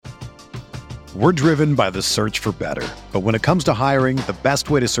We're driven by the search for better. But when it comes to hiring, the best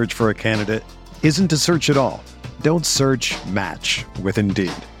way to search for a candidate isn't to search at all. Don't search, match with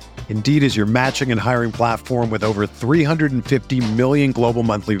Indeed. Indeed is your matching and hiring platform with over 350 million global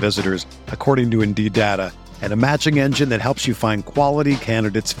monthly visitors, according to Indeed data, and a matching engine that helps you find quality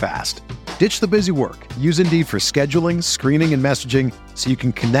candidates fast. Ditch the busy work. Use Indeed for scheduling, screening, and messaging so you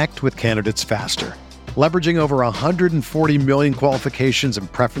can connect with candidates faster. Leveraging over 140 million qualifications and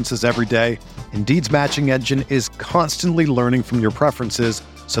preferences every day, Indeed's matching engine is constantly learning from your preferences,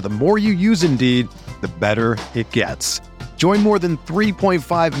 so the more you use Indeed, the better it gets. Join more than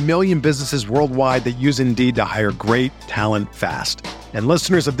 3.5 million businesses worldwide that use Indeed to hire great talent fast. And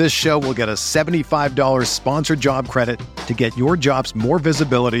listeners of this show will get a $75 sponsored job credit to get your jobs more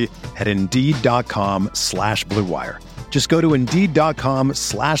visibility at Indeed.com/Blue Wire. Just go to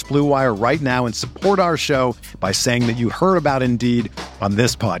Indeed.com/Blue Wire right now and support our show by saying that you heard about Indeed on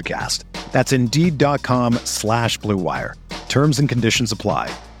this podcast. That's Indeed.com/Blue Wire. Terms and conditions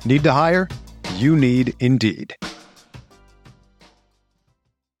apply. Need to hire? You need Indeed.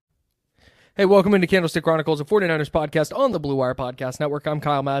 Hey, welcome into Candlestick Chronicles, a 49ers podcast on the Blue Wire Podcast Network. I'm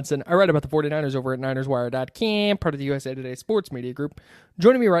Kyle Madsen. I write about the 49ers over at NinersWire.com, part of the USA Today Sports Media Group.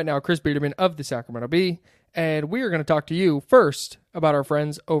 Joining me right now, Chris Biederman of the Sacramento Bee, and we are going to talk to you first about our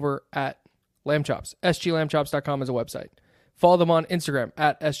friends over at Lamb Chops. SGLambchops.com is a website. Follow them on Instagram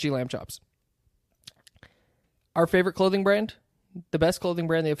at SGLambchops. Our favorite clothing brand, the best clothing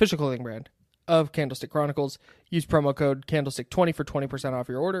brand, the official clothing brand of Candlestick Chronicles. Use promo code Candlestick20 for 20% off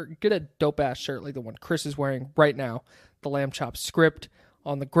your order. Get a dope-ass shirt like the one Chris is wearing right now. The Lamb Chop script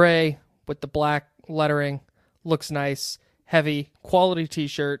on the gray with the black lettering. Looks nice. Heavy. Quality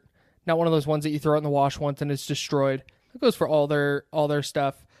t-shirt. Not one of those ones that you throw in the wash once and it's destroyed. That goes for all their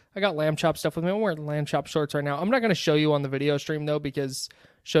stuff. I got Lamb Chop stuff with me. I'm wearing Lamb Chop shorts right now. I'm not going to show you on the video stream, though, because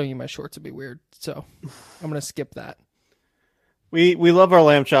showing you my shorts would be weird. So I'm going to skip that. We love our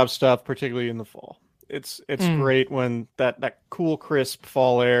Lamb Chop stuff, particularly in the fall. It's great when that cool, crisp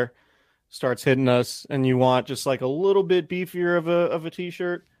fall air starts hitting us, and you want just like a little bit beefier of a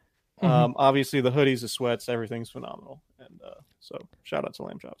t-shirt. Obviously, the hoodies, the sweats, everything's phenomenal. And so shout out to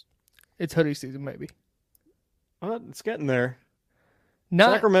Lamb Chops. It's hoodie season, maybe. It's getting there.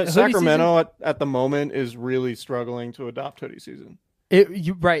 Sacramento at the moment is really struggling to adopt hoodie season.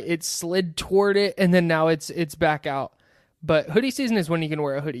 It slid toward it, and then now it's back out. But hoodie season is when you can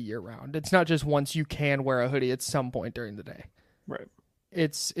wear a hoodie year-round. It's not just once you can wear a hoodie at some point during the day. Right.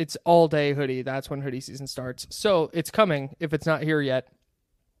 It's all-day hoodie. That's when hoodie season starts. So it's coming. If it's not here yet,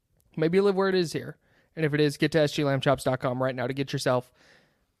 maybe live where it is here. And if it is, get to sglambchops.com right now to get yourself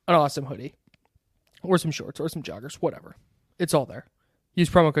an awesome hoodie. Or some shorts, or some joggers, whatever. It's all there. Use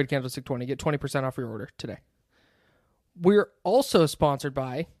promo code Candlestick20. Get 20% off your order today. We're also sponsored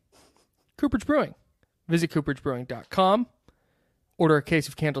by Cooperage Brewing. Visit CoopeраgeBrewing.com. Order a case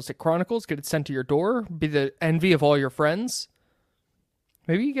of Candlestick Chronicles. Get it sent to your door. Be the envy of all your friends.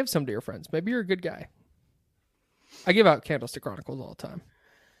 Maybe you give some to your friends. Maybe you're a good guy. I give out Candlestick Chronicles all the time.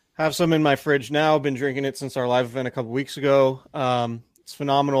 Have some in my fridge now. Been drinking it since our live event a couple weeks ago. It's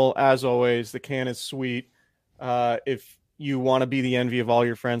phenomenal, as always. The can is sweet. If you want to be the envy of all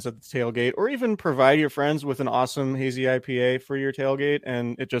your friends at the tailgate, or even provide your friends with an awesome hazy IPA for your tailgate,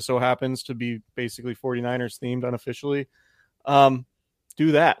 and it just so happens to be basically 49ers themed unofficially,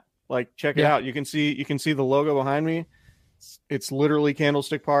 do that. Like, check it out. You can see the logo behind me. It's literally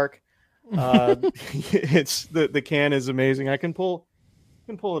Candlestick Park. It's the can is amazing. I can pull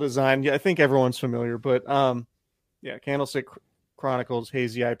a design. Yeah, I think everyone's familiar, but Candlestick Chronicles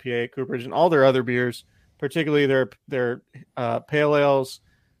Hazy IPA, Cooperage, and all their other beers, particularly their pale ales,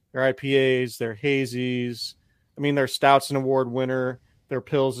 their IPAs, their hazies. I mean, their stout's an award winner. Their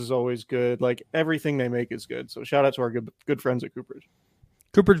pills is always good. Like, everything they make is good. So shout out to our good friends at Cooperage.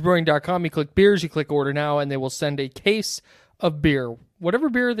 CooperageBrewing.com. You click beers, you click order now, and they will send a case of beer. Whatever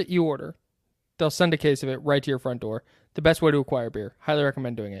beer that you order, they'll send a case of it right to your front door. The best way to acquire beer. Highly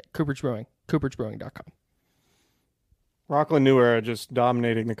recommend doing it. Cooperage Brewing. CooperageBrewing.com. Rockland New Era just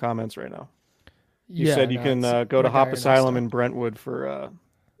dominating the comments right now. You said you can go to Hop Asylum in Brentwood for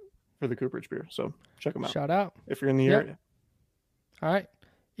the Cooperage beer. So check them out. Shout out. If you're in the area. All right.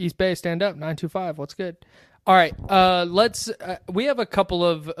 East Bay, stand up. 925. What's good? All right. We have a couple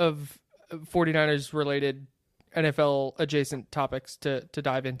of 49ers related NFL adjacent topics to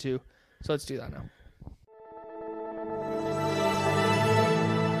dive into. So let's do that now.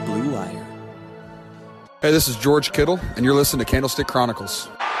 Blue Wire. Hey, this is George Kittle, and you're listening to Candlestick Chronicles.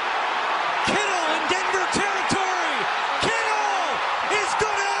 Kittle in Denver territory. Kittle is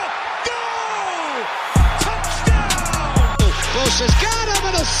gonna go! Touchdown! Bosa's got him,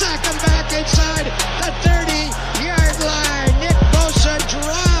 and a sack him back inside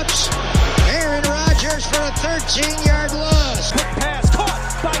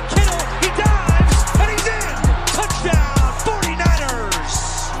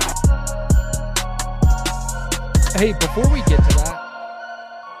Hey, before we get to that,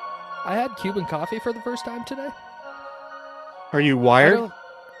 I had Cuban coffee for the first time today. Are you wired?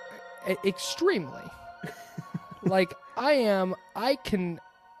 Extremely. Like, I am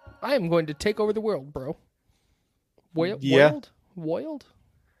going to take over the world, bro. Yeah. Woiled?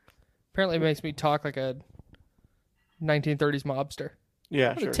 Apparently it makes me talk like a 1930s mobster. Yeah,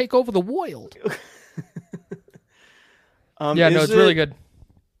 I'm going sure. to take over the world. No, it's really good.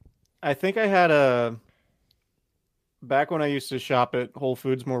 I think I had back when I used to shop at Whole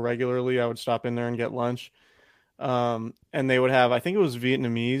Foods more regularly, I would stop in there and get lunch. And they would have, I think it was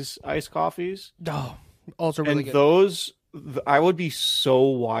Vietnamese iced coffees. Oh, also really And good. those, I would be so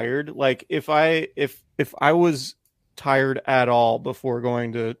wired. Like if I was tired at all before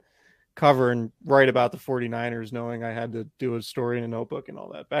going to cover and write about the 49ers, knowing I had to do a story in a notebook and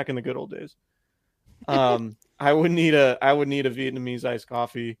all that back in the good old days, I would need a Vietnamese iced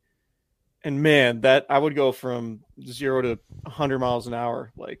coffee. And man, that I would go from 0 to 100 miles an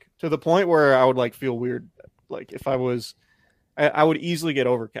hour, like to the point where I would like feel weird. Like if I would easily get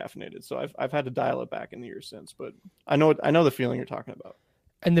over caffeinated. So I've had to dial it back in the years since, but I know the feeling you're talking about.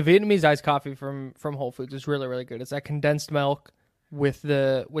 And the Vietnamese iced coffee from Whole Foods is really, really good. It's that condensed milk with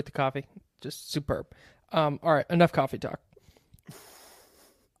the coffee. Just superb. All right, enough coffee talk.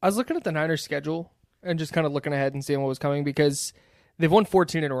 I was looking at the Niners schedule and just kind of looking ahead and seeing what was coming because they've won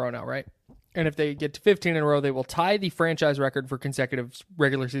 14 in a row now, right? And if they get to 15 in a row, they will tie the franchise record for consecutive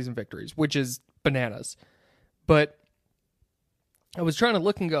regular season victories, which is bananas. But I was trying to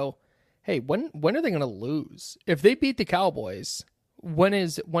look and go, hey, when are they going to lose? If they beat the Cowboys, when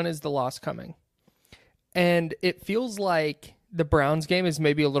is the loss coming? And it feels like the Browns game is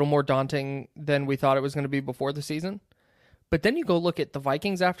maybe a little more daunting than we thought it was going to be before the season. But then you go look at the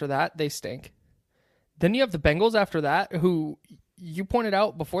Vikings after that, they stink. Then you have the Bengals after that, who you pointed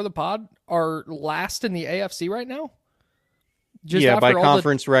out before the pod are last in the AFC right now. By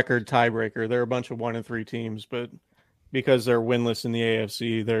conference record tiebreaker. They're a bunch of 1-3 teams, but because they're winless in the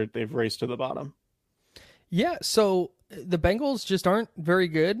AFC, they've raced to the bottom. Yeah, so the Bengals just aren't very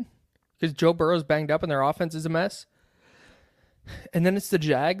good because Joe Burrow's banged up and their offense is a mess. And then it's the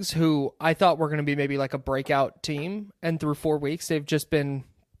Jags, who I thought were going to be maybe like a breakout team, and through 4 weeks they've just been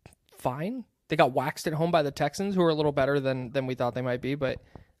fine. They got waxed at home by the Texans, who are a little better than we thought they might be, but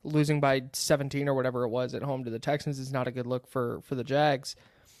losing by 17 or whatever it was at home to the Texans is not a good look for the Jags.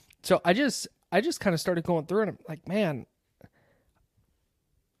 So I just kind of started going through and I'm like, man,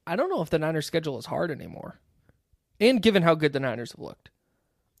 I don't know if the Niners schedule is hard anymore. And given how good the Niners have looked.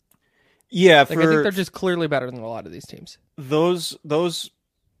 Yeah, I think they're just clearly better than a lot of these teams. Those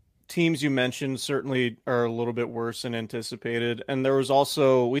teams you mentioned certainly are a little bit worse than anticipated. And there was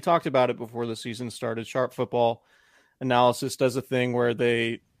also, we talked about it before the season started, Sharp Football Analysis does a thing where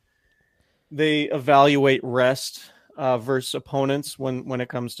they evaluate rest versus opponents when it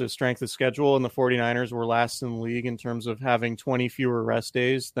comes to strength of schedule, and the 49ers were last in the league in terms of having 20 fewer rest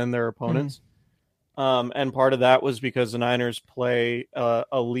days than their opponents. And part of that was because the Niners play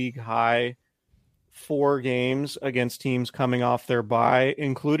a league high 4 games against teams coming off their bye,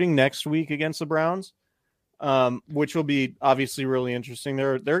 including next week against the Browns, which will be obviously really interesting.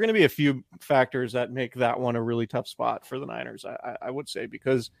 There are going to be a few factors that make that one a really tough spot for the Niners, I would say,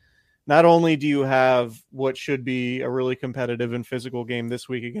 because not only do you have what should be a really competitive and physical game this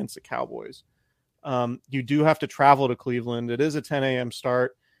week against the Cowboys, you do have to travel to Cleveland. It is a 10 a.m.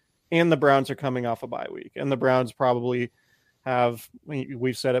 start, and the Browns are coming off a bye week. And the Browns probably have,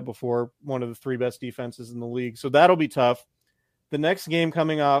 we've said it before, one of the 3 best defenses in the league. So that'll be tough. The next game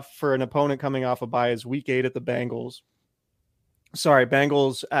coming off for an opponent coming off a bye is week 8 at the Bengals. Sorry,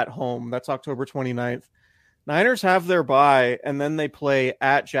 Bengals at home. That's October 29th. Niners have their bye, and then they play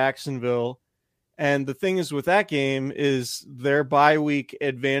at Jacksonville. And the thing is with that game is their bye week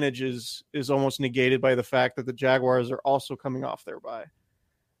advantage is almost negated by the fact that the Jaguars are also coming off their bye.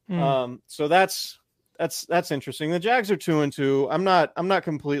 So that's interesting. The Jags are 2-2. I'm not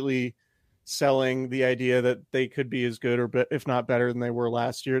completely selling the idea that they could be as good or if not better than they were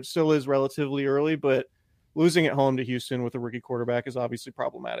last year. It still is relatively early, but losing at home to Houston with a rookie quarterback is obviously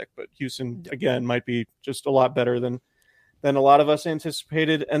problematic. But Houston again might be just a lot better than a lot of us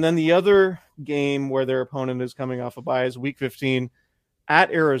anticipated. And then the other game where their opponent is coming off a bye is Week 15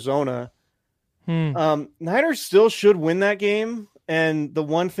 at Arizona. Niners still should win that game. And the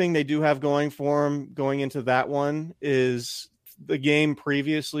one thing they do have going for them going into that one is the game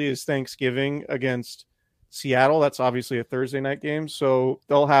previously is Thanksgiving against Seattle. That's obviously a Thursday night game. So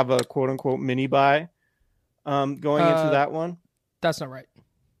they'll have a quote unquote mini bye going into that one. That's not right.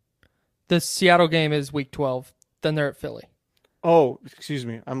 The Seattle game is week 12. Then they're at Philly. Oh, excuse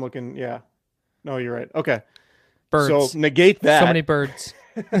me. I'm looking. Yeah. No, you're right. Okay. Birds. So negate that. So many birds.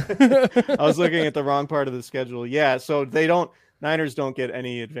 I was looking at the wrong part of the schedule. Yeah, so Niners don't get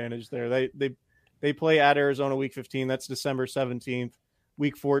any advantage there. They play at Arizona week 15. That's December 17th.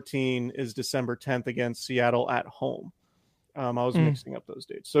 Week 14 is December 10th against Seattle at home. I was mixing up those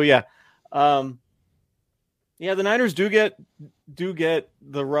dates. So yeah. Yeah, the Niners do get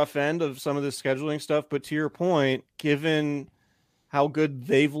the rough end of some of this scheduling stuff, but to your point, given how good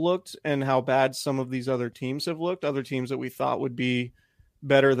they've looked and how bad some of these other teams have looked, other teams that we thought would be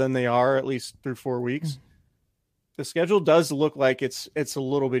better than they are, at least through 4 weeks, the schedule does look like it's a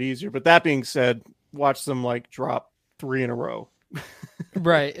little bit easier. But that being said, watch them like drop 3 in a row.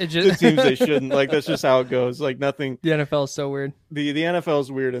 Right. It The just teams they shouldn't. Like, that's just how it goes. Like, nothing. The NFL is so weird. The NFL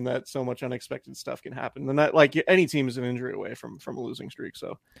is weird in that so much unexpected stuff can happen. And that, like, any team is an injury away from a losing streak.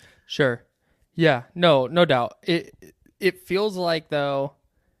 So Sure. Yeah. No doubt. It feels like, though,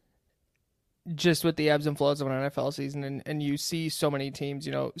 just with the ebbs and flows of an NFL season, and you see so many teams,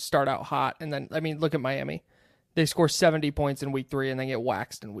 start out hot, and then, I mean, look at Miami. They score 70 points in week 3 and then get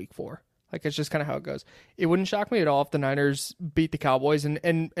waxed in week 4. Like, it's just kind of how it goes. It wouldn't shock me at all if the Niners beat the Cowboys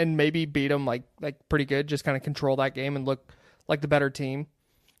and maybe beat them like pretty good, just kind of control that game and look like the better team.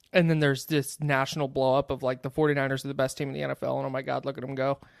 And then there's this national blow up of like the 49ers are the best team in the NFL, and oh my God, look at them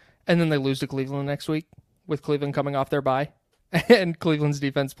go. And then they lose to Cleveland next week, with Cleveland coming off their bye and Cleveland's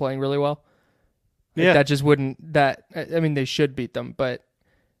defense playing really well. Like, yeah, that just wouldn't, I mean, they should beat them, but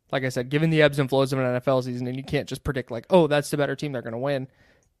like I said, given the ebbs and flows of an NFL season, and you can't just predict like, oh, that's the better team, they're going to win.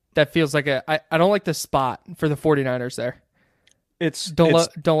 That feels like I don't like the spot for the 49ers there.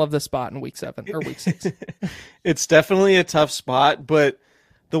 Don't love the spot in week 7 or week 6. It's definitely a tough spot, but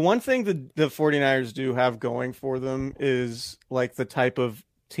the one thing that the 49ers do have going for them is like the type of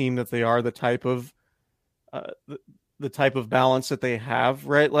team that they are, the type of balance that they have,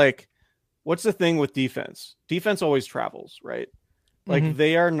 right? Like, what's the thing with defense? Defense always travels, right? Like,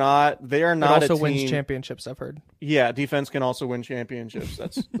 they are not it also a team. Wins championships, I've heard. Yeah, defense can also win championships.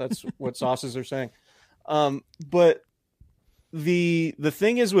 That's what sauces are saying. But the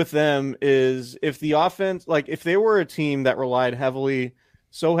thing is with them is, if the offense, like if they were a team that relied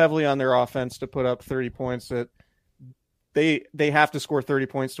so heavily on their offense to put up 30 points that they have to score 30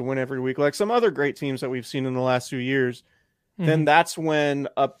 points to win every week, like some other great teams that we've seen in the last few years, then that's when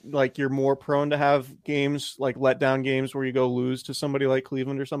like you're more prone to have games like letdown games where you go lose to somebody like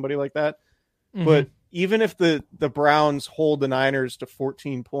Cleveland or somebody like that. But even if the Browns hold the Niners to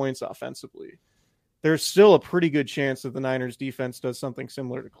 14 points offensively, there's still a pretty good chance that the Niners defense does something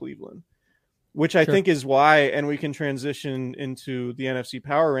similar to Cleveland, which I think is why, and we can transition into the NFC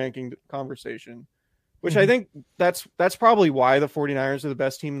power ranking conversation, which I think that's probably why the 49ers are the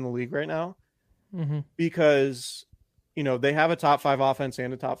best team in the league right now, because they have a top 5 offense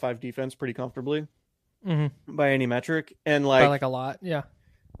and a top 5 defense pretty comfortably by any metric. And by like a lot. Yeah.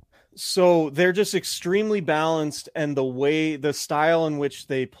 So they're just extremely balanced, and the style in which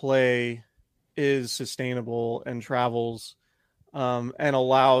they play is sustainable and travels, and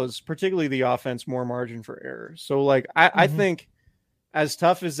allows particularly the offense more margin for error. So like, I think as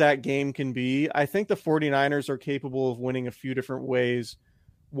tough as that game can be, I think the 49ers are capable of winning a few different ways.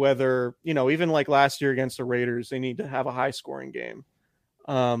 Whether, even like last year against the Raiders, they need to have a high scoring game,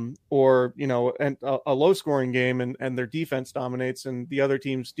 or, and a low scoring game, and their defense dominates and the other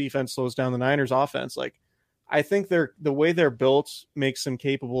team's defense slows down the Niners offense. Like, I think the way they're built makes them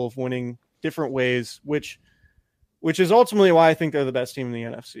capable of winning different ways, which is ultimately why I think they're the best team in the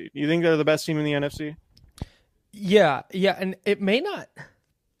NFC. Do you think they're the best team in the NFC? Yeah. And it may not,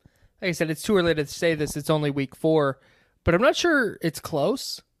 like I said, it's too early to say this. It's only week 4. But I'm not sure it's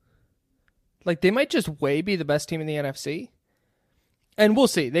close. Like, they might just way be the best team in the NFC. And we'll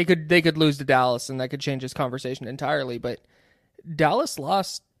see. They could lose to Dallas, and that could change this conversation entirely. But Dallas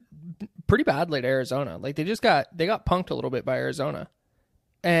lost pretty badly to Arizona. Like, they got punked a little bit by Arizona.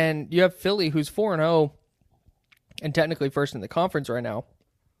 And you have Philly, who's 4-0 and technically first in the conference right now.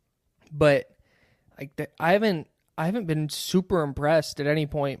 But like, I haven't been super impressed at any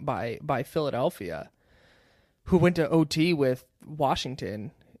point by Philadelphia, who went to OT with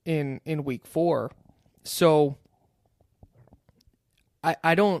Washington in week 4. So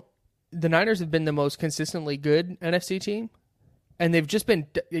I don't, the Niners have been the most consistently good NFC team, and they've just been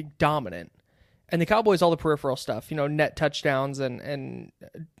dominant. And the Cowboys, all the peripheral stuff, net touchdowns and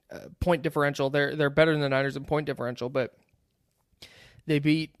point differential. They're better than the Niners in point differential, but they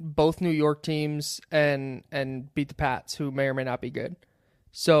beat both New York teams and beat the Pats, who may or may not be good.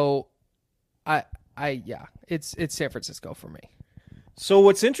 So yeah, it's San Francisco for me. So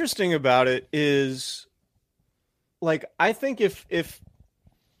what's interesting about it is, like, I think if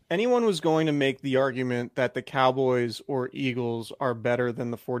anyone was going to make the argument that the Cowboys or Eagles are better than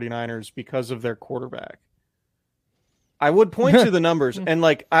the 49ers because of their quarterback, I would point to the numbers. And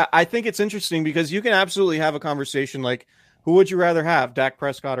like, I think it's interesting because you can absolutely have a conversation like, who would you rather have, Dak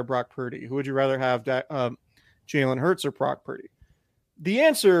Prescott or Brock Purdy? Who would you rather have, Jalen Hurts or Brock Purdy? The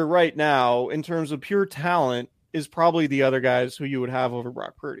answer right now, in terms of pure talent, is probably the other guys who you would have over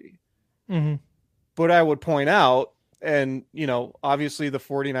Brock Purdy. Mm-hmm. But I would point out, and, you know, obviously the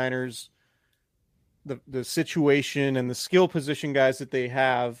 49ers, the situation and the skill position guys that they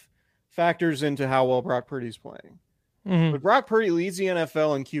have factors into how well Brock Purdy's playing. Mm-hmm. But Brock Purdy leads the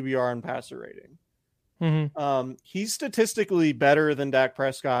NFL in QBR and passer rating. Mm-hmm. He's statistically better than Dak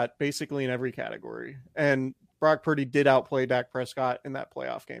Prescott basically in every category. And Brock Purdy did outplay Dak Prescott in that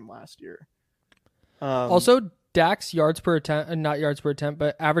playoff game last year. Also, Dak's yards per attempt, not yards per attempt,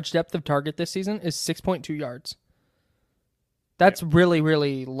 but average depth of target this season is 6.2 yards. That's really,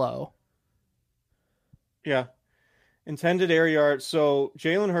 really low. Yeah. Intended air yards. So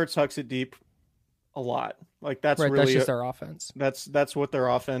Jalen Hurts hucks it deep a lot. Like that's right, really that's just their offense. That's what their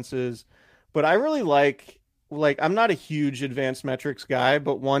offense is. But I really like I'm not a huge advanced metrics guy,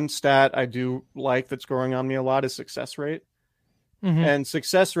 but one stat I do like that's growing on me a lot is success rate. Mm-hmm. And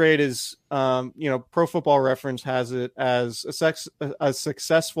success rate is, Pro Football Reference has it as a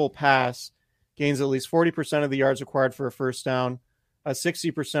successful pass gains at least 40% of the yards required for a first down,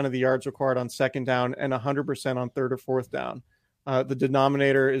 60% of the yards required on second down, and 100% on third or fourth down. The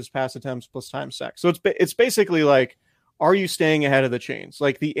denominator is pass attempts plus time sack. So it's basically like, are you staying ahead of the chains?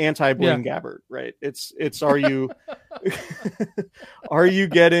 Like the anti-Blaine Gabbert, right? It's are you are you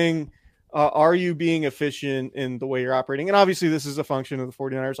getting are you being efficient in the way you're operating? And obviously this is a function of the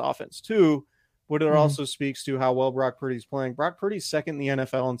 49ers offense too, but it also speaks to how well Brock Purdy's playing. Brock Purdy's second in the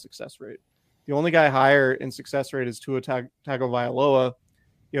NFL in success rate. The only guy higher in success rate is Tua Tagovailoa.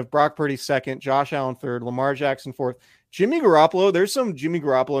 You have Brock Purdy second, Josh Allen third, Lamar Jackson fourth. Jimmy Garoppolo, there's some Jimmy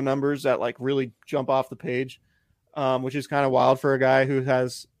Garoppolo numbers that like really jump off the page, which is kind of wild for a guy who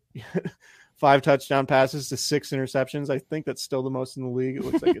has 5 touchdown passes to 6 interceptions. I think that's still the most in the league. It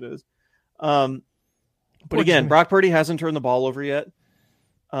looks like it is. But again, Brock Purdy hasn't turned the ball over yet.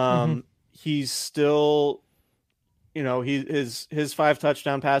 He's still, his 5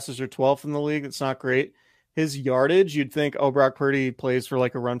 touchdown passes are 12th in the league. That's not great. His yardage, you'd think, Brock Purdy plays for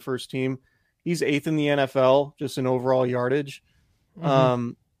like a run first team. He's 8th in the NFL, just in overall yardage.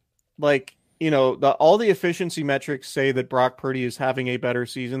 All the efficiency metrics say that Brock Purdy is having a better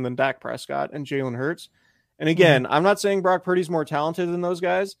season than Dak Prescott and Jalen Hurts. And again, I'm not saying Brock Purdy's more talented than those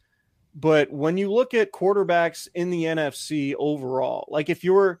guys, but when you look at quarterbacks in the NFC overall, like if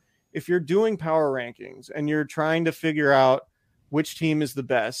you're doing power rankings and you're trying to figure out which team is the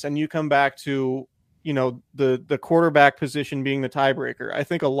best, and you come back to, the quarterback position being the tiebreaker, I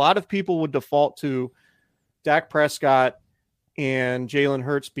think a lot of people would default to Dak Prescott and Jalen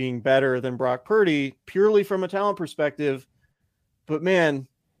Hurts being better than Brock Purdy purely from a talent perspective. But man,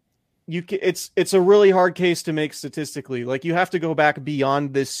 it's a really hard case to make statistically. Like you have to go back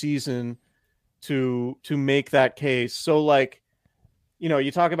beyond this season to make that case. So like,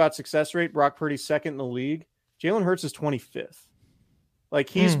 you talk about success rate, Brock Purdy's second in the league. Jalen Hurts is 25th. Like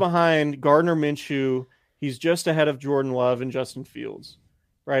he's behind Gardner Minshew. He's just ahead of Jordan Love and Justin Fields,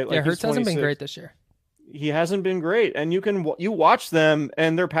 right? Like Hurts hasn't been great this year. He hasn't been great, and you watch them,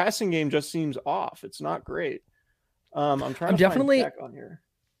 and their passing game just seems off. It's not great. I'm definitely on here.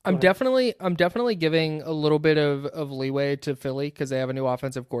 I'm definitely giving a little bit of leeway to Philly because they have a new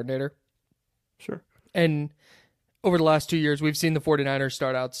offensive coordinator. Sure. And over the last 2 years, we've seen the 49ers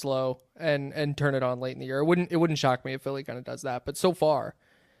start out slow and turn it on late in the year. It wouldn't shock me if Philly kind of does that. But so far,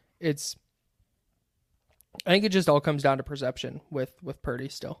 I think it just all comes down to perception with Purdy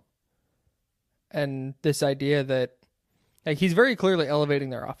still. And this idea that like he's very clearly elevating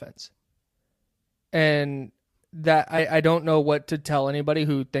their offense. And that I don't know what to tell anybody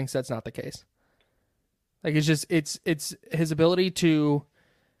who thinks that's not the case. Like it's his ability to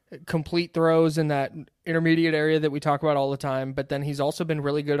complete throws in that intermediate area that we talk about all the time, but then he's also been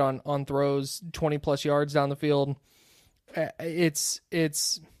really good on throws 20 plus yards down the field. It's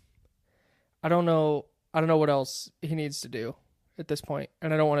I don't know what else he needs to do at this point.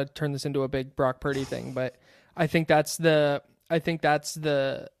 And I don't want to turn this into a big Brock Purdy thing, but I think that's the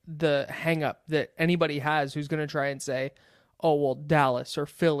hang up that anybody has who's going to try and say, oh, well, Dallas or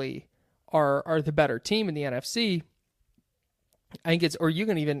Philly are the better team in the NFC. I think you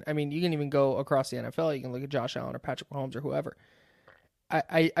can even go across the NFL. You can look at Josh Allen or Patrick Mahomes or whoever.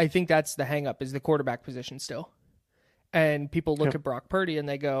 I think that's the hang up is the quarterback position still. And people look at Brock Purdy and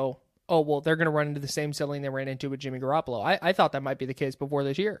they go, oh, well, they're going to run into the same ceiling they ran into with Jimmy Garoppolo. I thought that might be the case before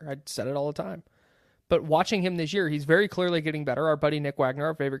this year. I said it all the time. But watching him this year, he's very clearly getting better. Our buddy Nick Wagner,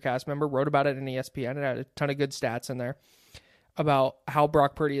 our favorite cast member, wrote about it in ESPN and had a ton of good stats in there about how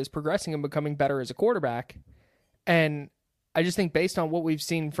Brock Purdy is progressing and becoming better as a quarterback. And I just think based on what we've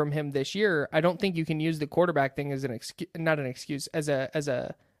seen from him this year, I don't think you can use the quarterback thing as an excuse, not an excuse, as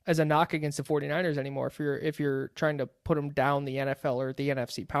a knock against the 49ers anymore if you're trying to put them down the NFL or the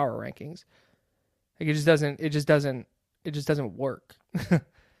NFC power rankings. Like it just doesn't work.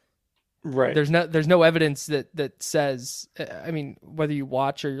 Right. There's no evidence that says, I mean, whether you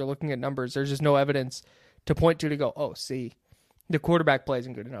watch or you're looking at numbers, there's just no evidence to point to go, oh, see, the quarterback play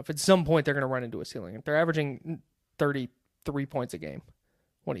isn't good enough. At some point, they're going to run into a ceiling. If they're averaging 33 points a game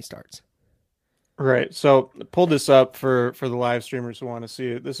when he starts. Right. So pull this up for the live streamers who want to see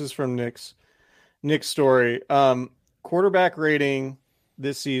it. This is from Nick's story. Quarterback rating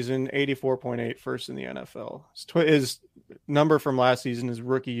this season, 84.8, first in the NFL. His number from last season, his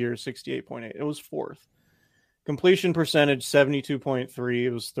rookie year, 68.8. It was fourth. Completion percentage, 72.3. It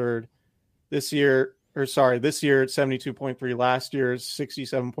was third. This year it's 72.3. Last year is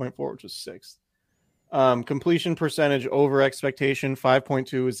 67.4, which was sixth. Completion percentage over expectation,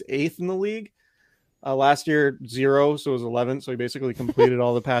 5.2, is eighth in the league. Last year, 0, so it was 11th. So he basically completed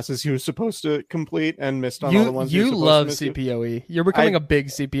all the passes he was supposed to complete and missed on all the ones he was supposed to miss. You love CPOE. You're becoming a big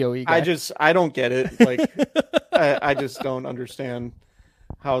CPOE guy. I don't get it. Like, I just don't understand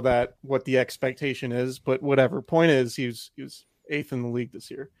what the expectation is. But whatever. Point is, he was eighth in the league this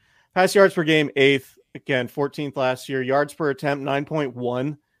year. Pass yards per game, eighth. Again, 14th last year. Yards per attempt,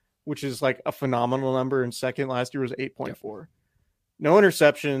 9.1, which is like a phenomenal number. And second last year was 8.4. Yep. No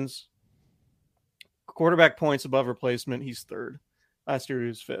interceptions. Quarterback points above replacement, he's third. Last year he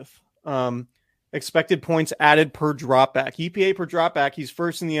was fifth. Expected points added per dropback. EPA per dropback, he's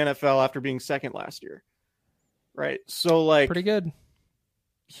first in the NFL after being second last year. Right? So, like... pretty good.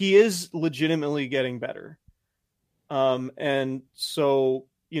 He is legitimately getting better. And so,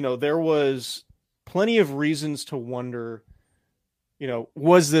 there was plenty of reasons to wonder,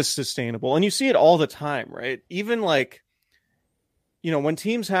 was this sustainable? And you see it all the time, right? Even like,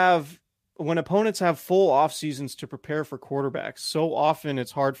 when opponents have full off seasons to prepare for quarterbacks, so often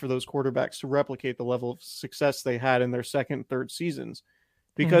it's hard for those quarterbacks to replicate the level of success they had in their second and third seasons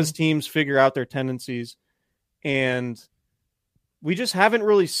because teams figure out their tendencies. And we just haven't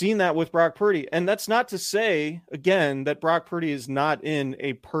really seen that with Brock Purdy. And that's not to say, again, that Brock Purdy is not in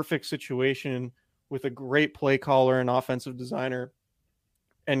a perfect situation with a great play caller and offensive designer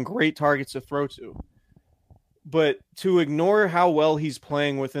and great targets to throw to. But to ignore how well he's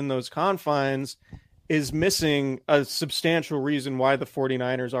playing within those confines is missing a substantial reason why the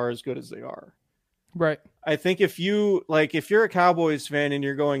 49ers are as good as they are. Right. I think if you're a Cowboys fan and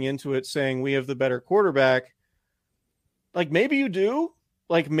you're going into it saying we have the better quarterback, like maybe you do,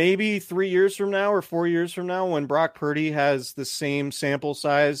 like maybe 3 years from now or 4 years from now, when Brock Purdy has the same sample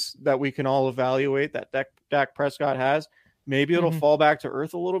size that we can all evaluate that Dak Prescott has, maybe it'll fall back to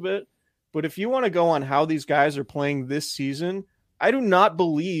earth a little bit. But if you want to go on how these guys are playing this season, I do not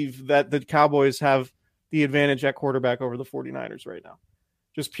believe that the Cowboys have the advantage at quarterback over the 49ers right now.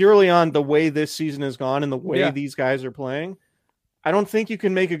 Just purely on the way this season has gone and the way these guys are playing, I don't think you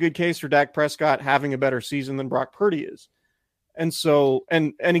can make a good case for Dak Prescott having a better season than Brock Purdy is. And so,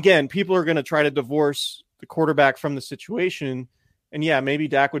 and again, people are going to try to divorce the quarterback from the situation. And yeah, maybe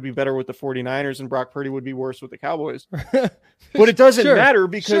Dak would be better with the 49ers and Brock Purdy would be worse with the Cowboys. But it doesn't matter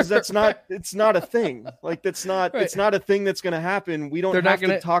because it's not a thing. Like it's not a thing that's going to happen. We don't have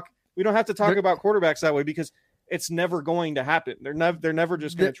to talk about quarterbacks that way because it's never going to happen. They're never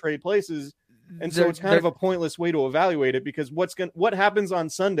just going to trade places. And so it's kind of a pointless way to evaluate it because what happens on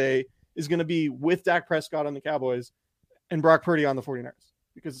Sunday is going to be with Dak Prescott on the Cowboys and Brock Purdy on the 49ers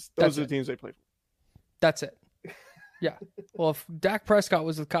because those are the teams they play for. That's it. Yeah. Well, if Dak Prescott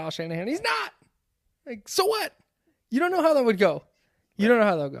was with Kyle Shanahan, he's not. Like, so what? You don't know how that would go. You don't know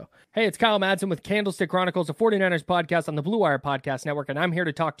how that would go. Hey, it's Kyle Madsen with Candlestick Chronicles, a 49ers podcast on the Blue Wire Podcast Network, and I'm here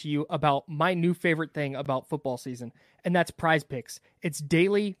to talk to you about my new favorite thing about football season, and that's Prize Picks. It's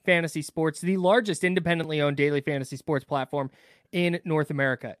daily fantasy sports, the largest independently owned daily fantasy sports platform in North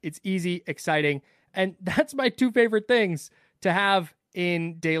America. It's easy, exciting, and that's my two favorite things to have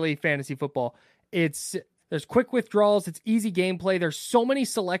in daily fantasy football. There's quick withdrawals. It's easy gameplay. There's so many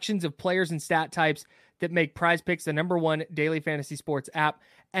selections of players and stat types that make Prize Picks the number one daily fantasy sports app.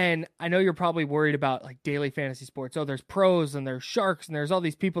 And I know you're probably worried about like daily fantasy sports. Oh, there's pros and there's sharks and there's all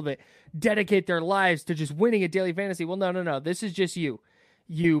these people that dedicate their lives to just winning at daily fantasy. Well, no. This is just you.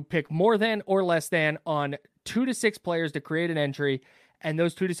 You pick more than or less than on 2 to 6 players to create an entry. And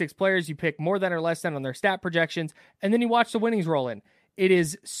those 2 to 6 players, you pick more than or less than on their stat projections, and then you watch the winnings roll in. It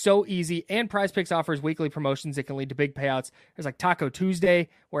is so easy, and Prize Picks offers weekly promotions that can lead to big payouts. There's like Taco Tuesday,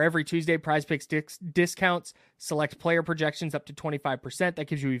 where every Tuesday Prize Picks discounts select player projections up to 25%. That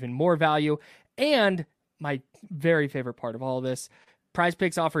gives you even more value. And my very favorite part of all of this, Prize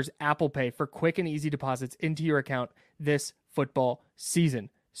Picks offers Apple Pay for quick and easy deposits into your account this football season.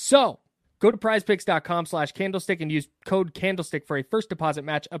 So go to prizepicks.com/candlestick and use code candlestick for a first deposit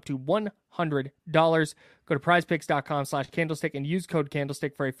match up to $100. Go to prizepicks.com/candlestick and use code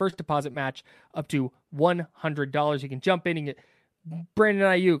candlestick for a first deposit match up to $100. You can jump in and get Brandon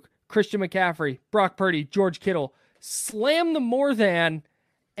Ayuk, Christian McCaffrey, Brock Purdy, George Kittle, slam the more than,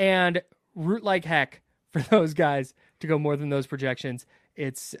 and root like heck for those guys to go more than those projections.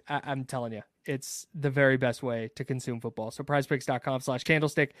 I'm telling you, it's the very best way to consume football. So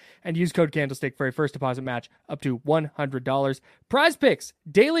prizepicks.com/candlestick and use code candlestick for a first deposit match up to $100. Prize Picks,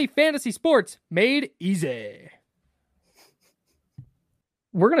 daily fantasy sports made easy.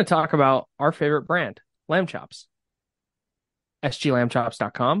 We're going to talk about our favorite brand, Lamb Chops.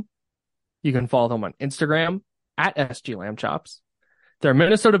 sglambchops.com. You can follow them on Instagram at sglambchops. They're a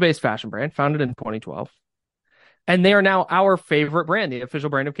Minnesota-based fashion brand founded in 2012. And they are now our favorite brand, the official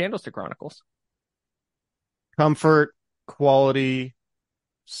brand of Candlestick Chronicles. Comfort, quality,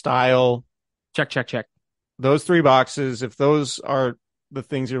 style. Check. Those 3 boxes, if those are the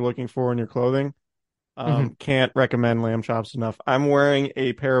things you're looking for in your clothing, can't recommend Lamb Chops enough. I'm wearing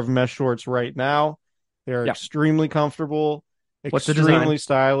a pair of mesh shorts right now. They're extremely comfortable, extremely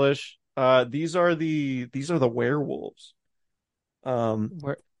stylish. These are the werewolves.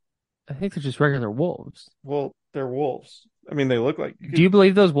 I think they're just regular wolves. Well, they're wolves. I mean, they look like. Do you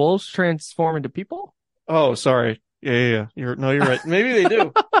believe those wolves transform into people? Oh, sorry. Yeah. You're right. Maybe they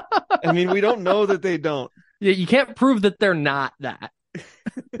do. I mean, we don't know that they don't. Yeah, you can't prove that they're not that.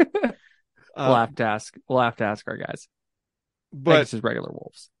 We'll have to ask. We'll have to ask our guys. But this is regular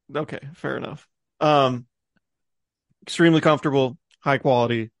wolves. Okay, fair enough. Extremely comfortable, high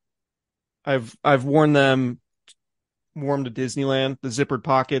quality. I've worn them. Warm to Disneyland. The zippered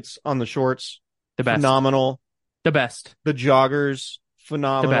pockets on the shorts, the best. Phenomenal. The best. The joggers,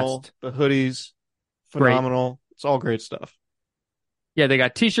 phenomenal. The hoodies, phenomenal. Great. It's all great stuff. Yeah, they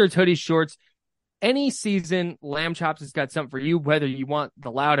got t-shirts, hoodies, shorts. Any season, Lamb Chops has got something for you, whether you want the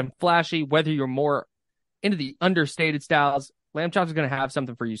loud and flashy, whether you're more into the understated styles. Lamb Chops is going to have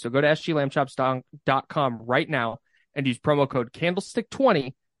something for you. So go to sglambchops.com right now and use promo code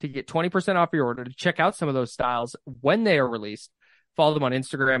Candlestick20 to get 20% off your order, to check out some of those styles when they are released. Follow them on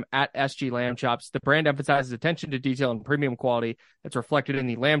Instagram at sglambchops. The brand emphasizes attention to detail and premium quality that's reflected in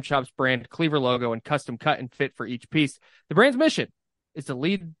the Lamb Chops brand cleaver logo and custom cut and fit for each piece. The brand's mission is to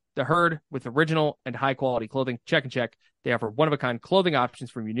lead the herd with original and high quality clothing. Check. They offer one-of-a-kind clothing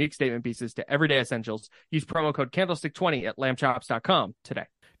options from unique statement pieces to everyday essentials. Use promo code Candlestick20 at lambchops.com today.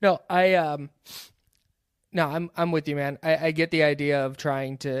 No, I'm with you, man. I get the idea of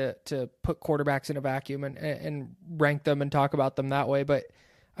trying to put quarterbacks in a vacuum and rank them and talk about them that way. But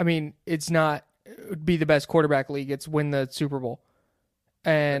I mean, it would be the best quarterback league. It's win the Super Bowl.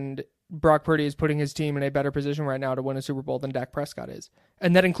 And Brock Purdy is putting his team in a better position right now to win a Super Bowl than Dak Prescott is.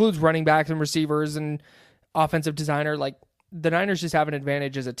 And that includes running backs and receivers and offensive designer. Like, the Niners just have an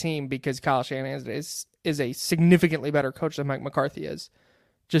advantage as a team because Kyle Shanahan is a significantly better coach than Mike McCarthy is.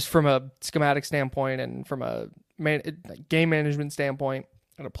 Just from a schematic standpoint and from a game management standpoint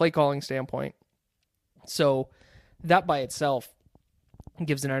and a play calling standpoint. So that by itself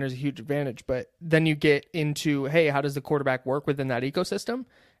gives the Niners a huge advantage. But then you get into, hey, how does the quarterback work within that ecosystem?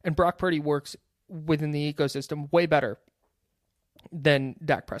 And Brock Purdy works within the ecosystem way better than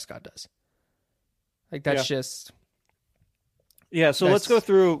Dak Prescott does. Like, that's just... Yeah, so let's go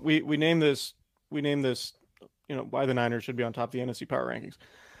through... We named this, why the Niners should be on top of the NFC power rankings.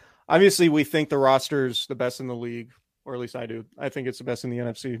 Obviously, we think the roster's the best in the league, or at least I do. I think it's the best in the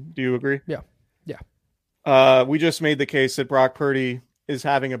NFC. Do you agree? Yeah. We just made the case that Brock Purdy is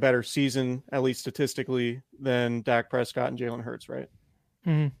having a better season, at least statistically, than Dak Prescott and Jalen Hurts, right?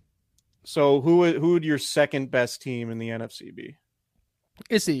 Mm-hmm. So who would your second best team in the NFC be?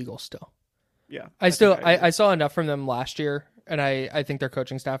 It's the Eagles still. Yeah. I saw enough from them last year, and I think their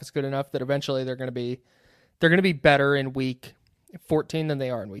coaching staff is good enough that eventually they're going to be better in week 14 than they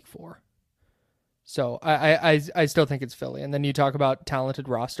are in week 4. So I still think it's Philly. And then you talk about talented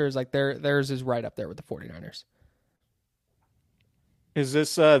rosters, like theirs is right up there with the 49ers. Is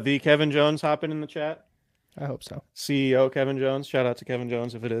this the Kevin Jones hopping in the chat? I hope so. CEO Kevin Jones. Shout out to Kevin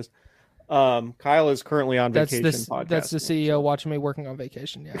Jones if it is. Kyle is currently on vacation. That's the CEO watching me working on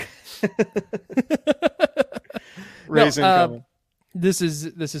vacation. Yeah. Raising coming. This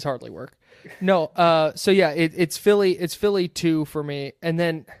is hardly work. No, so yeah, it's Philly 2 for me, and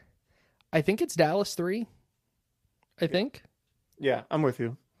then I think it's Dallas 3. I think. Yeah, I'm with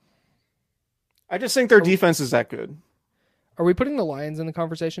you. I just think their defense is that good. Are we putting the Lions in the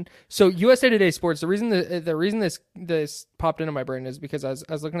conversation? So USA Today Sports. The reason this popped into my brain is because I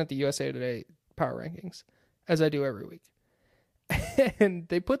was looking at the USA Today power rankings, as I do every week, and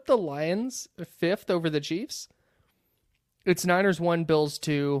they put the Lions 5th over the Chiefs. It's Niners 1, Bills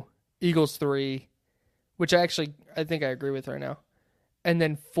 2, Eagles 3, which I think I agree with right now. And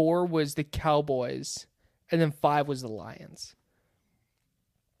then 4 was the Cowboys, and then 5 was the Lions.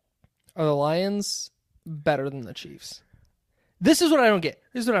 Are the Lions better than the Chiefs? This is what I don't get.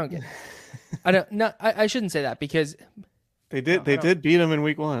 I shouldn't say that because they did beat them in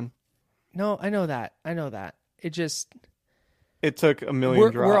week 1. No, I know that. It took a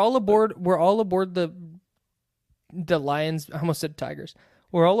million drops. We're all aboard the Lions. I almost said Tigers.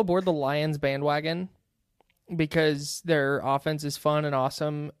 We're all aboard the Lions bandwagon because their offense is fun and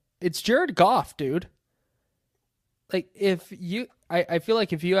awesome. It's Jared Goff, dude. Like I feel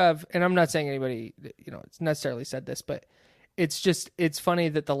like if you have, and I'm not saying anybody, it's necessarily said this, but it's funny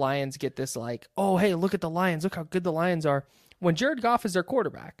that the Lions get this like, oh, hey, look at the Lions. Look how good the Lions are. When Jared Goff is their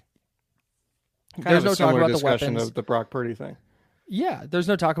quarterback. There's no talk about the weapons of the Brock Purdy thing. Yeah, there's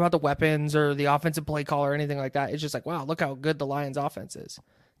no talk about the weapons or the offensive play call or anything like that. It's just like, wow, look how good the Lions offense is.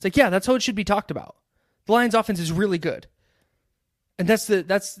 It's like, yeah, that's how it should be talked about. The Lions offense is really good. And that's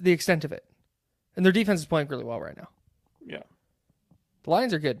the extent of it. And their defense is playing really well right now. Yeah. The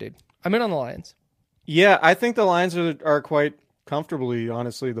Lions are good, dude. I'm in on the Lions. Yeah, I think the Lions are quite comfortably,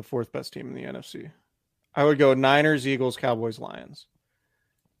 honestly, the 4th best team in the NFC. I would go Niners, Eagles, Cowboys, Lions.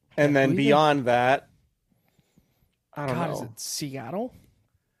 And then beyond that, I don't know. Is it Seattle?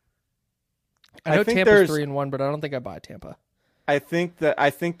 I know Tampa's 3-1, but I don't think I buy Tampa. I think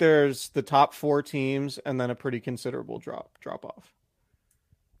there's the top 4 teams and then a pretty considerable drop off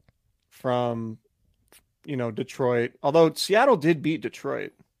from Detroit. Although Seattle did beat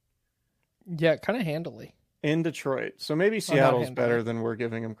Detroit. Yeah, kind of handily. In Detroit. So maybe Seattle's better than we're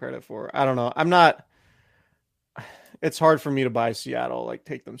giving them credit for. I don't know. It's hard for me to buy Seattle, like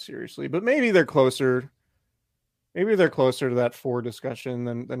take them seriously, but maybe they're closer. Maybe they're closer to that 4 discussion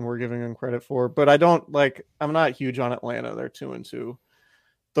than we're giving them credit for. But I'm not huge on Atlanta. They're 2-2.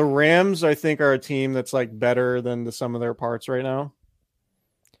 The Rams, I think, are a team that's like better than the sum of their parts right now.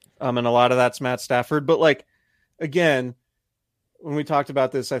 And a lot of that's Matt Stafford. But again, when we talked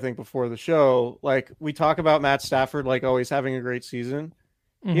about this, I think before the show, we talk about Matt Stafford always having a great season.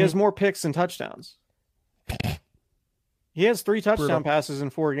 Mm-hmm. He has more picks than touchdowns. He has 3 touchdown passes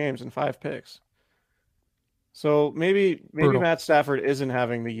in 4 games and 5 picks. So maybe Matt Stafford isn't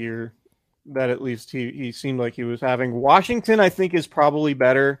having the year that at least he seemed like he was having. Washington, I think, is probably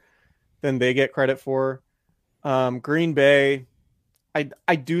better than they get credit for. Green Bay,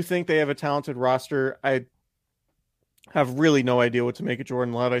 I do think they have a talented roster. I have really no idea what to make of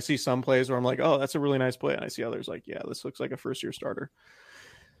Jordan Love. I see some plays where I'm like, oh, that's a really nice play. And I see others like, yeah, this looks like a first-year starter.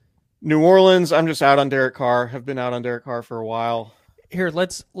 New Orleans, I'm just out on Derek Carr. Have been out on Derek Carr for a while. Here,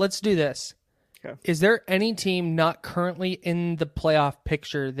 let's do this. Okay. Is there any team not currently in the playoff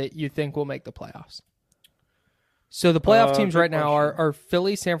picture that you think will make the playoffs? So the playoff teams right now are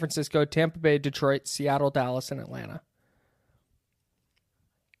Philly, San Francisco, Tampa Bay, Detroit, Seattle, Dallas, and Atlanta.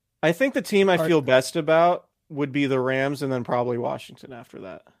 I think the team I feel best about would be the Rams and then probably Washington after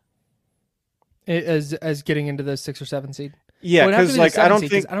that. As getting into the 6 or 7 seed? Yeah, because I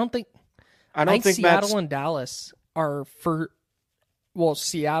don't think Seattle and Dallas are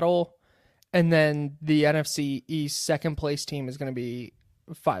Seattle, and then the NFC East second place team is going to be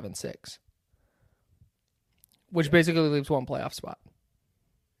 5 and 6, which basically leaves 1 playoff spot.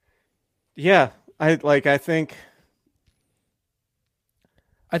 Yeah, I think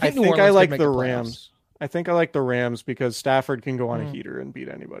I like the Rams. I think I like the Rams because Stafford can go on a heater and beat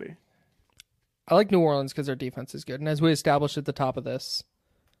anybody. I like New Orleans because their defense is good. And as we established at the top of this,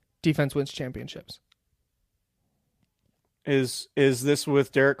 defense wins championships. Is this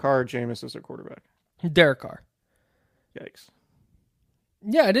with Derek Carr or Jameis as their quarterback? Derek Carr. Yikes.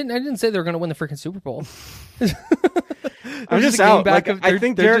 Yeah, I didn't say they were going to win the freaking Super Bowl. I'm just out. I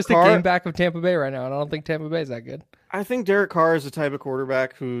think they're Derek just Carr, a game back of Tampa Bay right now, and I don't think Tampa Bay is that good. I think Derek Carr is the type of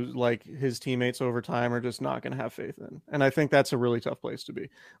quarterback who, his teammates over time are just not going to have faith in. And I think that's a really tough place to be.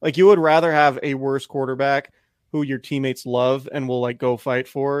 You would rather have a worse quarterback who your teammates love and will go fight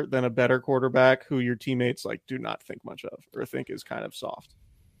for than a better quarterback who your teammates do not think much of or think is kind of soft.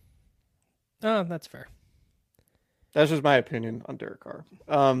 Oh, that's fair. That's just my opinion on Derek Carr.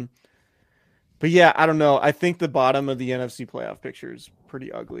 But yeah, I don't know. I think the bottom of the NFC playoff picture is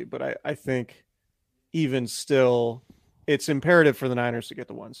pretty ugly, but I think even still, it's imperative for the Niners to get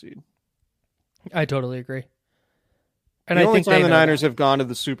the 1 seed. I totally agree. And the I only think time the Niners have gone to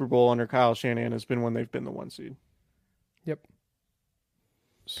the Super Bowl under Kyle Shanahan has been when they've been the 1 seed. Yep.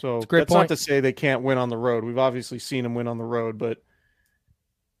 So that's not to say they can't win on the road. We've obviously seen them win on the road, but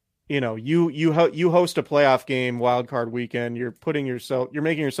you host a playoff game wild card weekend. You're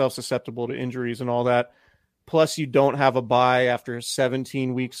making yourself susceptible to injuries and all that. Plus, you don't have a bye after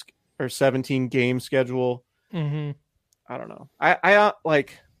 17 weeks or 17 game schedule. Mm-hmm. I don't know. I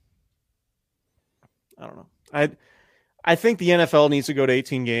don't know. I think the NFL needs to go to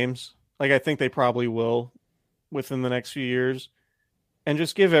 18 games. Like, I think they probably will within the next few years, and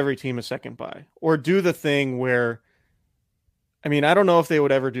just give every team a second bye, or do the thing where, I mean, I don't know if they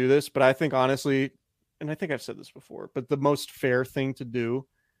would ever do this, but I think honestly, and I think I've said this before, but the most fair thing to do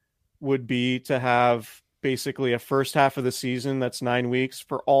would be to have basically a first half of the season that's 9 weeks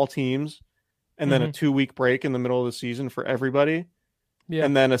for all teams, and then a 2-week break in the middle of the season for everybody. Yeah.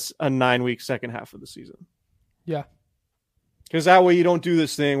 And then a 9-week second half of the season. Yeah. Because that way you don't do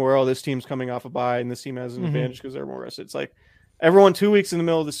this thing where, this team's coming off a bye and this team has an advantage because they're more rested. It's like everyone 2 weeks in the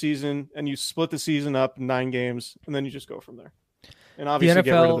middle of the season, and you split the season up in 9 games, and then you just go from there. And obviously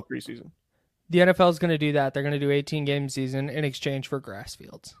get rid of the preseason. The NFL is going to do that. They're going to do 18-game season in exchange for grass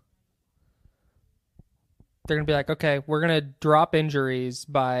fields. They're going to be like, okay, we're going to drop injuries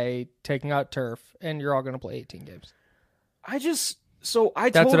by taking out turf, and you're all going to play 18 games. I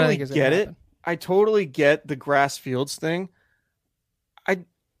totally get it. I totally get the grass fields thing. I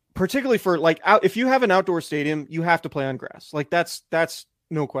particularly for if you have an outdoor stadium, you have to play on grass. Like that's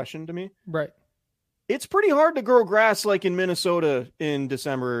no question to me. Right. It's pretty hard to grow grass like in Minnesota in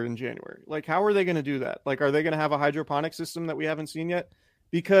December and January. Like, how are they going to do that? Like, are they going to have a hydroponic system that we haven't seen yet?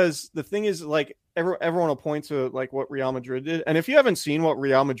 Because the thing is, like, everyone will point to like what Real Madrid did. And if you haven't seen what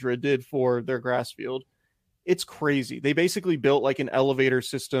Real Madrid did for their grass field, it's crazy. They basically built like an elevator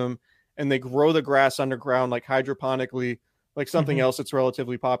system, and they grow the grass underground, like hydroponically, like something else that's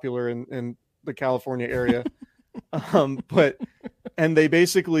relatively popular in the California area. And they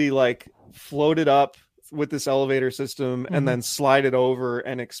basically like float it up with this elevator system and then slide it over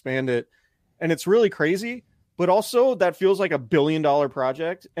and expand it. And it's really crazy, but also that feels like $1 billion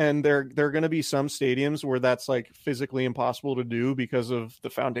project. And there are going to be some stadiums where that's like physically impossible to do because of the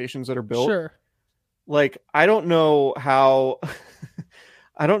foundations that are built. Sure. Like, I don't know how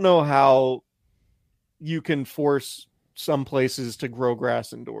you can force some places to grow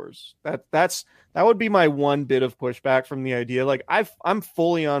grass indoors. That would be my one bit of pushback from the idea. Like, I'm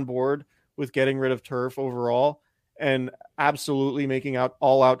fully on board with getting rid of turf overall and absolutely making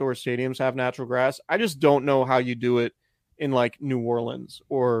all outdoor stadiums have natural grass. I just don't know how you do it in like New Orleans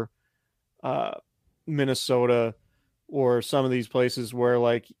or Minnesota or some of these places where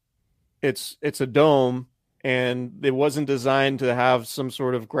like it's a dome and it wasn't designed to have some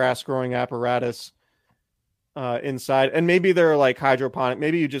sort of grass growing apparatus inside. And maybe they're like hydroponic.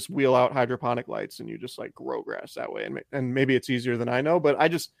 Maybe you just wheel out hydroponic lights and you just like grow grass that way. And maybe it's easier than I know, but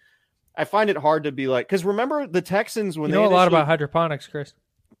I find it hard to be like, because remember the Texans when you know a lot about hydroponics, Chris.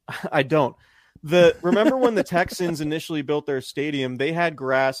 I don't. Remember when the Texans initially built their stadium, they had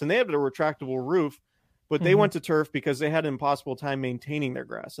grass and they had a retractable roof, but they went to turf because they had an impossible time maintaining their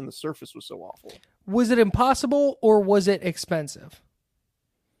grass and the surface was so awful. Was it impossible or was it expensive?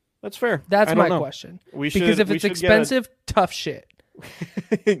 That's fair. That's my question. Because if it's expensive, tough shit.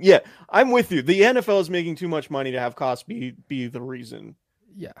 Yeah, I'm with you. The NFL is making too much money to have costs be the reason.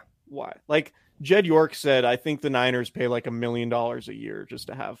 Yeah. Why? Like Jed York said, I think the Niners pay like $1 million a year just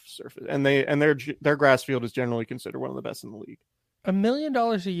to have surface, and their grass field is generally considered one of the best in the league. $1 million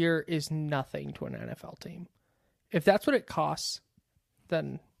a year is nothing to an NFL team. If that's what it costs,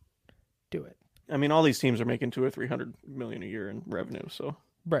 then do it. I mean, all these teams are making $200 or $300 million a year in revenue, so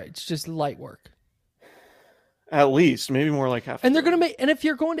right, it's just light work. At least, maybe more like half. And they're going to make, and if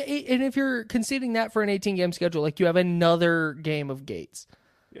you're going to and if you're conceding that for an 18-game schedule, like you have another game of gates.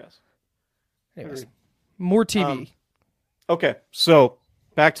 Yes. Anyways, more TV. Okay, so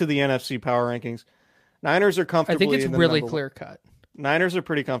back to the NFC power rankings. Niners are comfortably. I think it's really clear cut. Niners are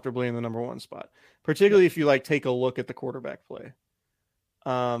pretty comfortably in the number 1 spot, particularly if you like take a look at the quarterback play.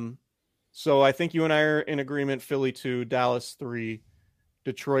 So I think you and I are in agreement. Philly 2, Dallas 3,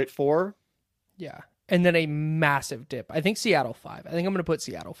 Detroit 4. Yeah, and then a massive dip. I think Seattle 5. I think I'm going to put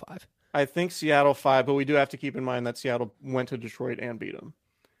Seattle 5. I think Seattle 5, but we do have to keep in mind that Seattle went to Detroit and beat them.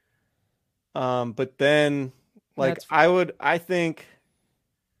 But then, like, I think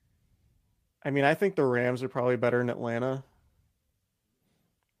the Rams are probably better than Atlanta.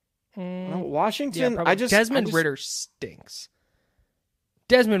 Washington. Yeah, Desmond Ridder stinks.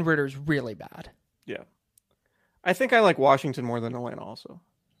 Desmond Ritter's really bad. Yeah. I think I like Washington more than Atlanta also.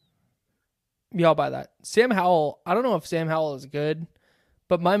 Yeah, I'll buy that. Sam Howell, I don't know if Sam Howell is good,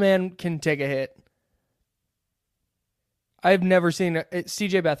 but my man can take a hit. I've never seen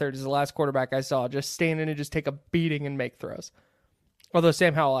CJ Beathard is the last quarterback I saw just stand in and just take a beating and make throws. Although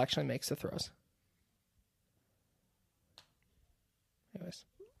Sam Howell actually makes the throws. Anyways.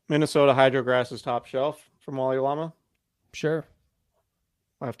 Minnesota Hydrograss is top shelf from Wally Lama. Sure.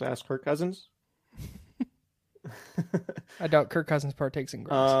 I have to ask Kirk Cousins. I doubt Kirk Cousins partakes in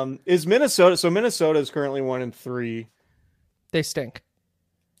grass. Is Minnesota? So Minnesota is currently 1-3. They stink.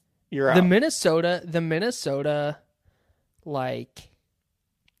 You're out. The Minnesota, like,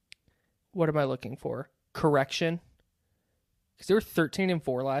 what am I looking for? Correction. Because they were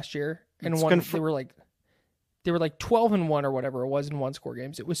 13-4 last year, and they were like 12-1 or whatever it was in one-score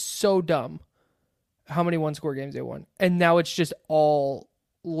games. It was so dumb how many one-score games they won, and now it's just all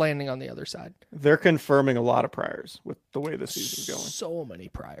landing on the other side. They're confirming a lot of priors with the way the season's going. So many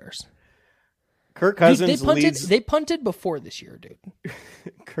priors. Kirk Cousins leads. They punted before this year, dude.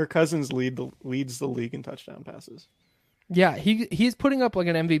 Kirk Cousins leads the league in touchdown passes. Yeah, he's putting up like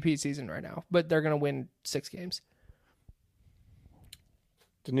an MVP season right now, but they're gonna win 6 games.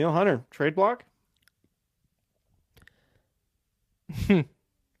 Daniil Hunter trade block.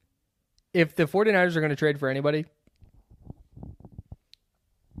 If the 49ers are going to trade for anybody,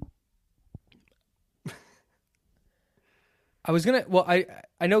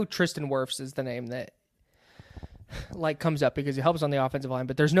 I know Tristan Wirfs is the name that like comes up because he helps on the offensive line,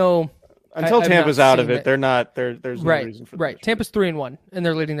 but there's no until Tampa's out of it. They're not there. There's no reason for right. Tampa's 3-1 and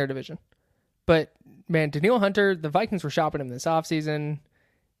they're leading their division. But man, Daniil Hunter, the Vikings were shopping him this offseason.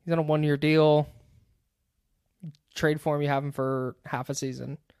 He's on a 1-year deal. Trade for him, you have him for half a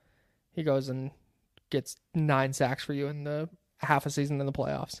season. He goes and gets 9 sacks for you in the half a season in the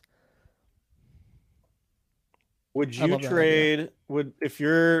playoffs. Would you trade? If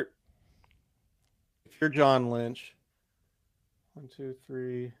you're John Lynch? 1, 2,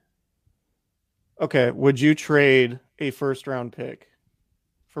 3. Okay, would you trade a first-round pick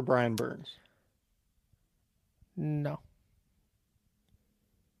for Brian Burns? No.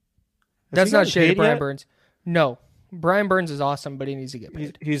 That's not shade Brian Burns. No. Brian Burns is awesome, but he needs to get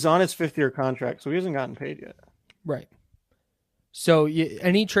paid. He's on his 5th-year contract, so he hasn't gotten paid yet. Right. So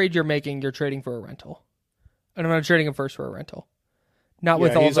any trade you're making, you're trading for a rental. And I'm not trading him first for a rental. Not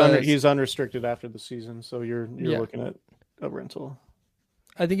with all he's unrestricted after the season, so you're looking at a rental.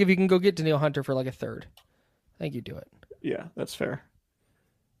 I think if you can go get Daniil Hunter for like a 3rd, I think you do it. Yeah, that's fair.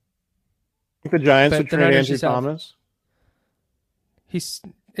 I think the Giants would trade Andrew Thomas.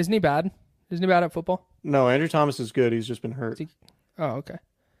 Isn't he bad? Isn't he bad at football? No, Andrew Thomas is good. He's just been hurt. Oh, okay.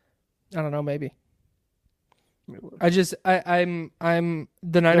 I don't know. Maybe. The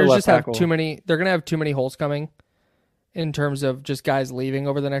Niners just have too many. They're gonna have too many holes coming, in terms of just guys leaving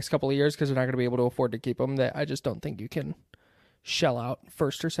over the next couple of years because they're not gonna be able to afford to keep them. That I just don't think you can shell out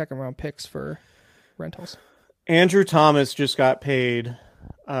 1st or 2nd round picks for rentals. Andrew Thomas just got paid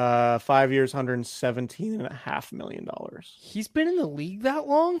 5 years, $117.5 million. He's been in the league that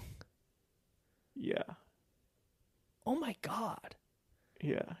long? Yeah. Oh my God.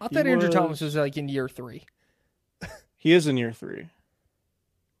 Yeah. I thought Andrew Thomas was like in year 3. He is in year 3.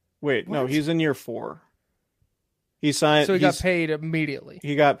 Wait, what? No, he's in year 4. He signed. So he got paid immediately.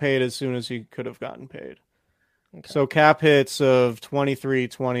 He got paid as soon as he could have gotten paid. Okay. So cap hits of 23,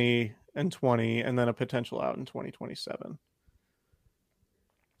 20, and 20, and then a potential out in 2027.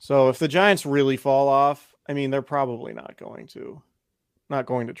 So if the Giants really fall off, I mean, they're probably not going to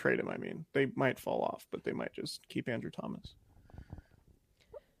trade him. I mean, they might fall off, but they might just keep Andrew Thomas.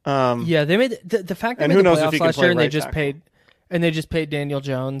 Yeah, they made the fact that they made the playoffs last year and they just paid Daniel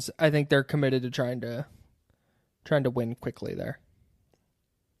Jones. I think they're committed to trying to win quickly there.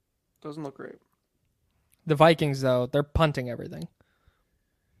 Doesn't look great. The Vikings, though, they're punting everything.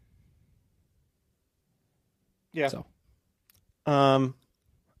 Yeah. So, all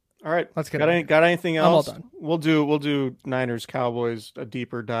right. Let's get got anything else? I'm all done. We'll do Niners Cowboys, a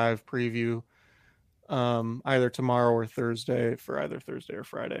deeper dive preview, either tomorrow or Thursday for either Thursday or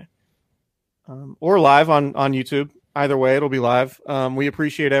Friday, or live on YouTube. Either way, it'll be live. We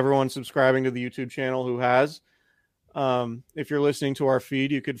appreciate everyone subscribing to the YouTube channel who has. If you're listening to our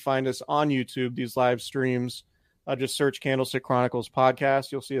feed, you could find us on YouTube, these live streams. Just search Candlestick Chronicles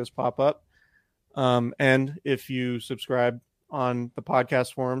podcast. You'll see us pop up. And if you subscribe on the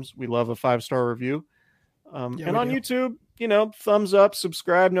podcast forums, we love a 5-star review. And on YouTube, thumbs up,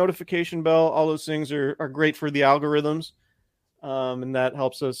 subscribe, notification bell, all those things are great for the algorithms. And that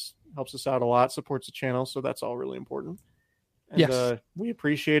helps us helps us out a lot, supports the channel. So that's all really important. And, Yes. We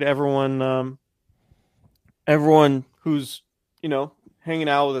appreciate everyone who's, hanging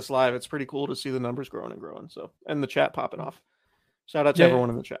out with us live. It's pretty cool to see the numbers growing and growing. So, and the chat popping off. Shout out to everyone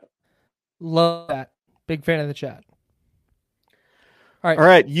in the chat. Love that. Big fan of the chat. All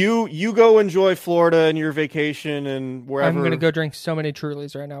right. You go enjoy Florida and your vacation and wherever. I'm going to go drink so many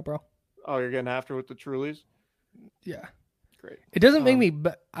Trulies right now, bro. Oh, you're getting after with the Trulies? Yeah. Great. It doesn't make me,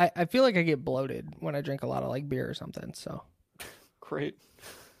 but I feel like I get bloated when I drink a lot of like beer or something. So great.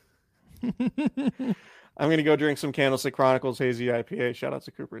 I'm going to go drink some Candlestick Chronicles Hazy IPA. Shout out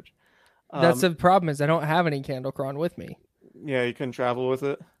to Cooperage. That's the problem is I don't have any Candle Cron with me. Yeah, you couldn't travel with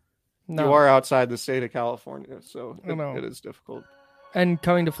it. No. You are outside the state of California, so it is difficult. And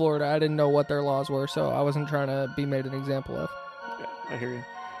coming to Florida, I didn't know what their laws were, so I wasn't trying to be made an example of. Yeah, I hear you.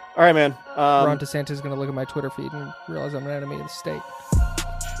 All right, man. Ron DeSantis is going to look at my Twitter feed and realize I'm an enemy of the state.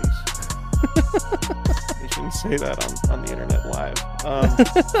 Jeez. You shouldn't say that on the internet live.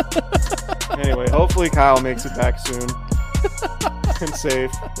 Anyway, hopefully Kyle makes it back soon and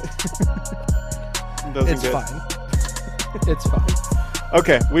safe. It's fine. It's fine.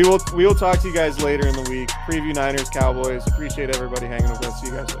 Okay, we will talk to you guys later in the week. Preview Niners, Cowboys. Appreciate everybody hanging with us. See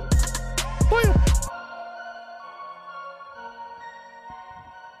you guys later. Bye.